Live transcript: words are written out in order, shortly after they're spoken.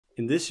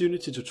In this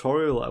Unity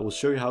tutorial I will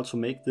show you how to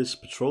make this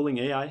patrolling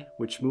AI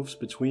which moves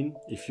between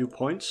a few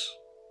points.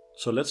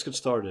 So let's get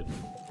started.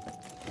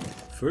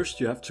 First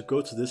you have to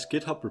go to this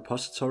GitHub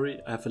repository.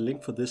 I have a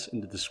link for this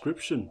in the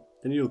description.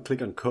 Then you'll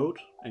click on code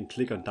and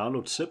click on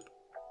download zip.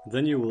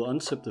 Then you will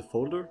unzip the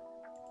folder.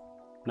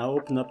 Now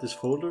open up this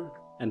folder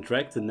and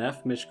drag the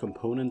NavMesh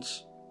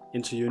components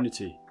into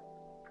Unity.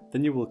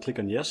 Then you will click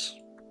on yes.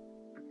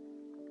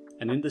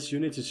 And in this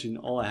Unity scene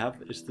all I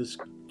have is this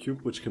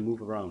cube which can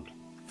move around.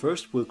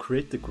 First we'll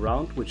create the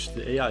ground which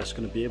the AI is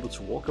going to be able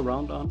to walk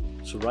around on.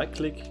 So right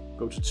click,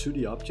 go to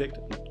 2D object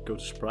and go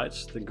to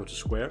sprites, then go to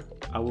square.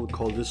 I will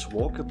call this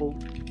walkable.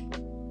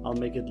 I'll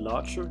make it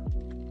larger.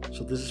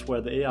 So this is where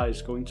the AI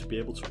is going to be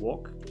able to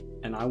walk.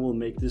 And I will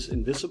make this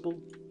invisible.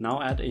 Now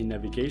add a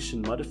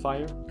navigation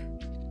modifier.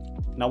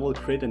 Now we'll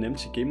create an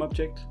empty game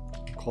object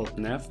called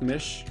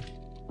NavMesh.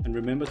 And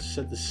remember to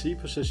set the Z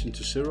position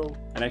to 0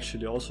 and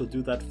actually also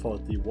do that for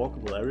the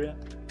walkable area.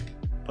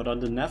 But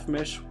on the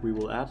NavMesh we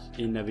will add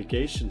a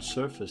navigation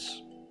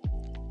surface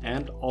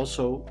and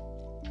also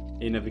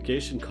a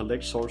navigation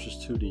collect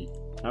sources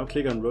 2D. Now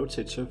click on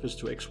rotate surface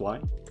to XY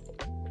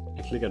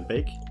and click on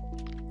bake.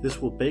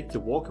 This will bake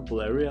the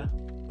walkable area,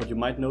 but you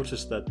might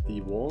notice that the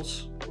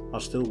walls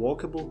are still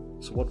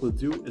walkable. So what we'll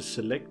do is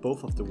select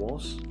both of the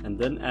walls and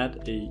then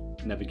add a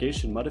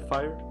navigation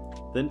modifier.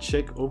 Then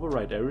check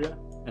override area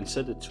and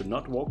set it to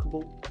not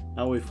walkable.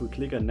 Now if we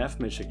click on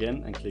NavMesh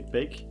again and click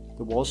bake,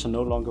 the walls are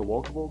no longer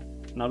walkable.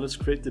 Now let's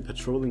create the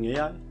patrolling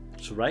AI.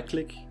 So right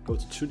click, go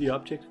to 2D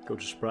object, go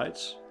to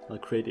sprites. I'll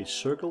create a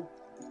circle.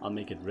 I'll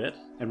make it red.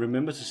 And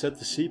remember to set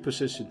the Z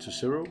position to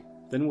 0.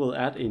 Then we'll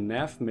add a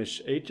NavMesh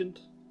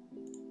agent.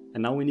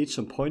 And now we need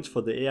some points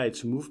for the AI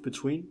to move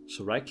between.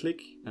 So right click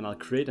and I'll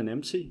create an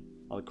empty.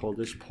 I'll call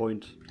this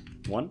point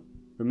 1.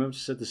 Remember to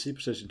set the Z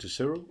position to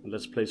 0. And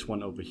let's place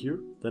one over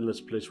here. Then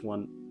let's place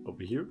one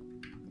over here.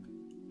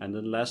 And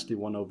then lastly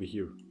one over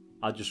here.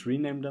 I'll just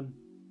rename them.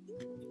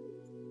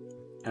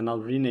 And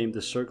I'll rename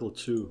the circle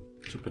to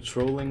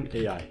patrolling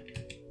AI.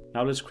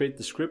 Now let's create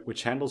the script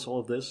which handles all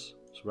of this.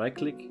 So right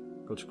click,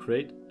 go to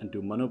create and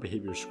do mono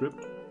behavior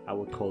script. I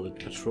will call it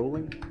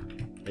patrolling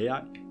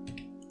AI.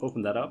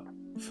 Open that up.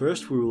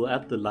 First we will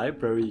add the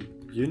library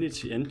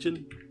Unity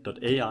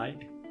engine.ai.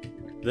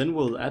 Then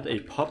we'll add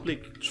a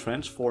public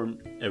transform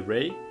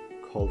array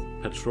called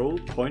patrol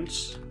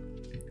points.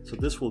 So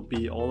this will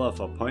be all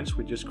of our points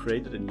we just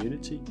created in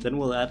Unity. Then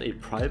we'll add a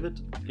private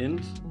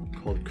int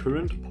called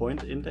current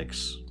point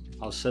index.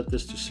 I'll set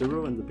this to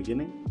 0 in the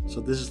beginning.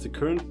 So this is the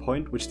current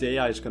point which the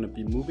AI is going to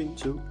be moving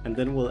to. And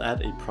then we'll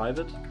add a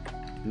private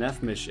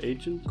NavMesh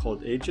agent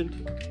called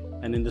agent.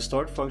 And in the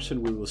start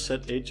function we will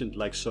set agent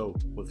like so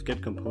with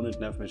get component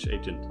NavMesh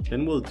agent.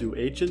 Then we'll do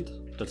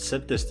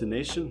agent.set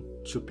destination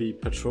to be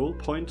patrol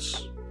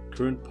points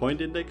current point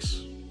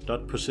index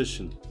dot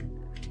position.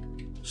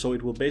 So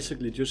it will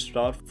basically just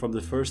start from the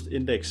first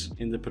index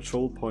in the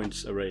patrol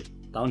points array.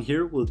 Down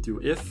here we'll do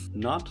if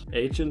not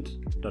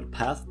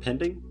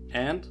agent.pathfinding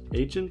and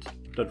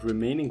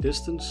agent.remaining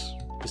distance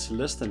is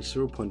less than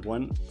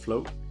 0.1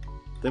 float.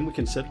 Then we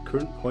can set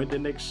current point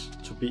index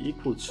to be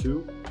equal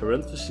to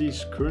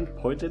parentheses current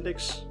point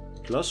index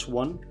plus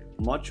 1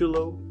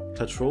 modulo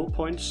patrol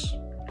points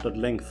dot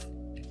length.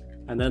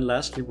 And then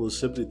lastly we'll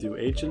simply do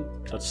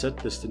agent.set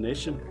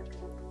destination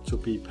to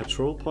be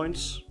patrol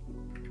points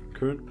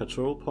current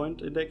patrol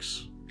point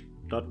index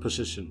dot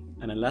position.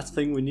 And the last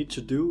thing we need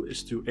to do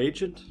is do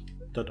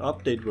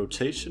agent.update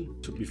rotation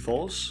to be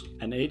false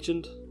and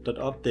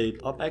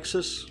agent.update up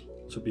axis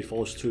to be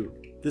false too.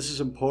 This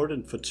is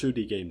important for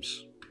 2D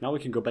games. Now we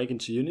can go back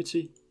into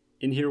Unity.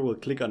 In here we'll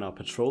click on our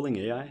patrolling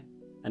AI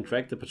and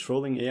drag the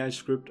patrolling AI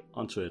script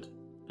onto it,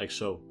 like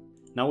so.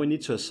 Now we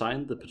need to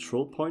assign the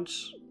patrol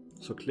points.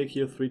 So click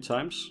here 3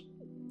 times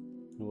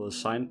and we'll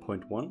assign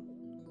point 1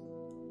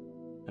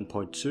 and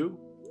point 2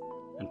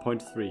 and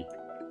point 3,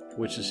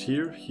 which is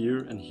here, here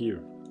and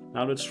here.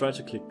 Now let's try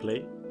to click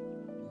play.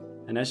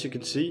 And as you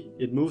can see,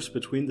 it moves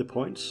between the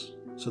points.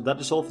 So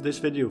that is all for this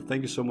video.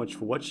 Thank you so much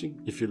for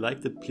watching. If you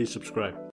liked it, please subscribe.